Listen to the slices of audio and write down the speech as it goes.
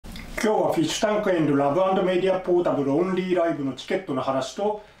今日はフィッシュタンクエンドラブ&メディアポータブルオンリーライブのチケットの話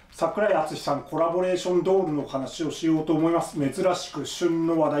と櫻井敦司さんコラボレーションドールの話をしようと思います。珍しく旬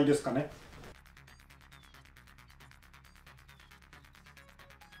の話題ですかね。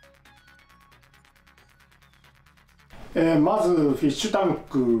まずフィッシュタン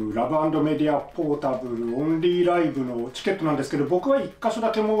クラブ&メディアポータブルオンリーライブのチケットなんですけど、僕は1箇所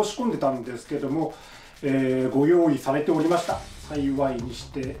だけ申し込んでたんですけども、ご用意されておりました。幸いに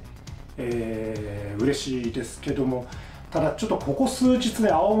して嬉しいですけども、ただちょっとここ数日ね、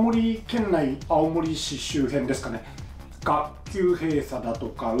青森県内、青森市周辺ですかね、学級閉鎖だと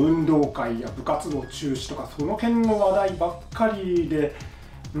か運動会や部活動中止とかその辺の話題ばっかりで、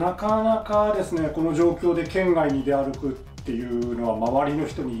なかなかですね、この状況で県外に出歩くっていうのは周りの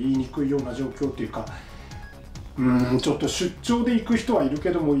人に言いにくいような状況っていうか、ちょっと出張で行く人はいるけ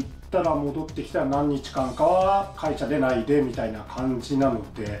ども、行ったら戻ってきたら何日間かは会社出ないでみたいな感じなの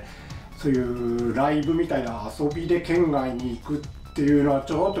で、そういうライブみたいな遊びで県外に行くっていうのは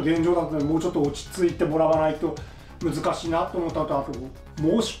ちょっと現状だともうちょっと落ち着いてもらわないと難しいなと思ったと、あと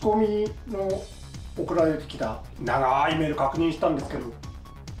申し込みの送られてきた長いメール確認したんですけど、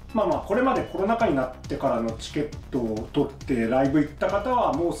これまでコロナ禍になってからのチケットを取ってライブ行った方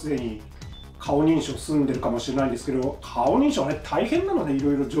はもうすでに顔認証済んでるかもしれないんですけど、顔認証はね大変なので、い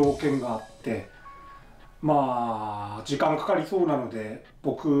ろいろ条件があって、時間かかりそうなので、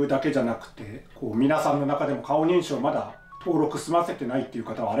僕だけじゃなくて皆さんの中でも顔認証まだ登録済ませてないっていう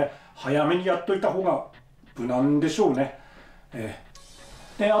方は早めにやっといた方が無難でしょうね。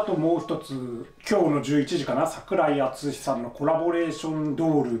で、あともう一つ、今日の11時かな、櫻井敦司さんのコラボレーションド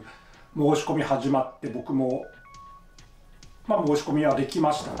ール申し込み始まって、僕も申し込みはでき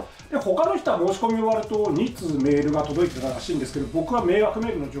ました。で、他の人は申し込み終わると2通メールが届いてたらしいんですけど、僕は迷惑メ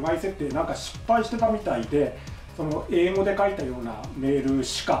ールの除外設定なんか失敗してたみたいで、その英語で書いたようなメール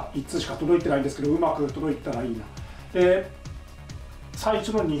しか1通しか届いてないんですけど、うまく届いたらいいな。で、最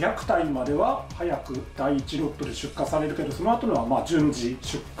初の200体までは早く第1ロットで出荷されるけど、その後のは順次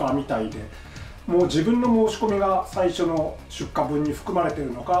出荷みたいで、もう自分の申し込みが最初の出荷分に含まれてい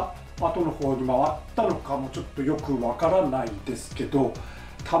るのか後の方に回ったのかもちょっとよくわからないですけど、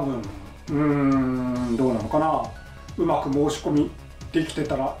多分どうなのかな、うまく申し込みできて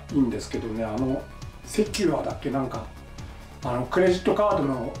たらいいんですけどね。セキュアだっけ、なんかクレジットカード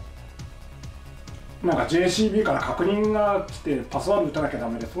のなんか JCB から確認が来てパスワード打たなきゃダ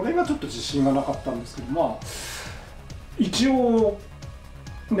メで、それがちょっと自信がなかったんですけど、一応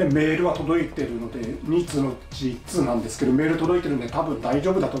ね、メールは届いてるので、2通のうち1通なんですけど、メール届いてるんで多分大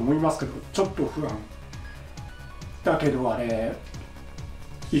丈夫だと思いますけど、ちょっと不安だけど、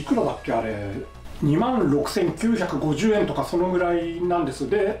いくらだっけ、26,950円とかそのぐらいなんです。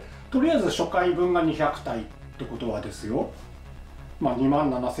で、とりあえず初回分が200体ってことはですよ、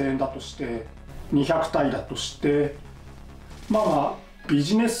27,000円だとして200体だとして、ビ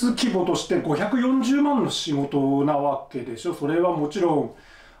ジネス規模として540万の仕事なわけでしょ。それはもちろん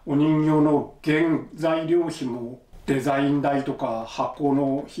お人形の原材料費もデザイン代とか箱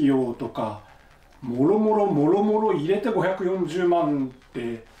の費用とかもろもろ入れて540万っ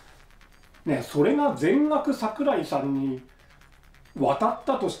てね、それが全額櫻井さんに渡っ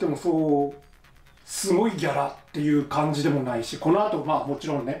たとしてもそうすごいギャラっていう感じでもないし、この後もち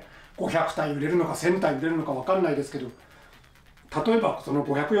ろんね500体売れるのか1000体売れるのか分かんないですけど、例えばその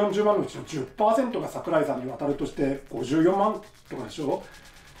540万のうちの 10% が櫻井さんに渡るとして54万とかでしょ。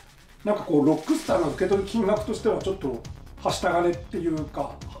なんかロックスターの受け取る金額としてはちょっとはした金っていう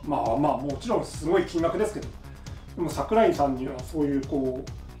か、もちろんすごい金額ですけど、でも櫻井さんにはそういう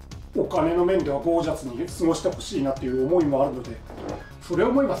お金の面ではゴージャスに過ごしてほしいなっていう思いもあるので、それを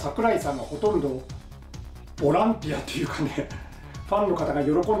思えば櫻井さんがほとんどボランティアっていうかね、ファンの方が喜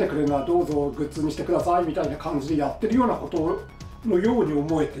んでくれるのはどうぞグッズにしてくださいみたいな感じでやってるようなことのように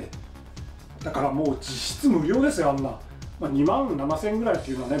思えて、だからもう実質無料ですよ。あんな、27,000円ぐらいって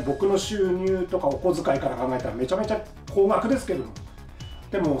いうのはね、僕の収入とかお小遣いから考えたらめちゃめちゃ高額ですけども、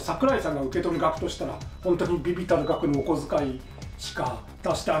でも櫻井さんが受け取る額としたら本当に微々たる額のお小遣いしか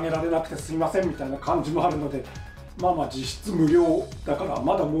出してあげられなくてすいませんみたいな感じもあるので、実質無料だから、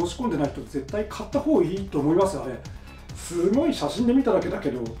まだ申し込んでない人絶対買った方がいいと思いますよ。すごい写真で見ただけだけ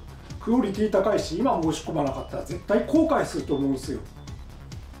どクオリティ高いし、今申し込まなかったら絶対後悔すると思うんですよ。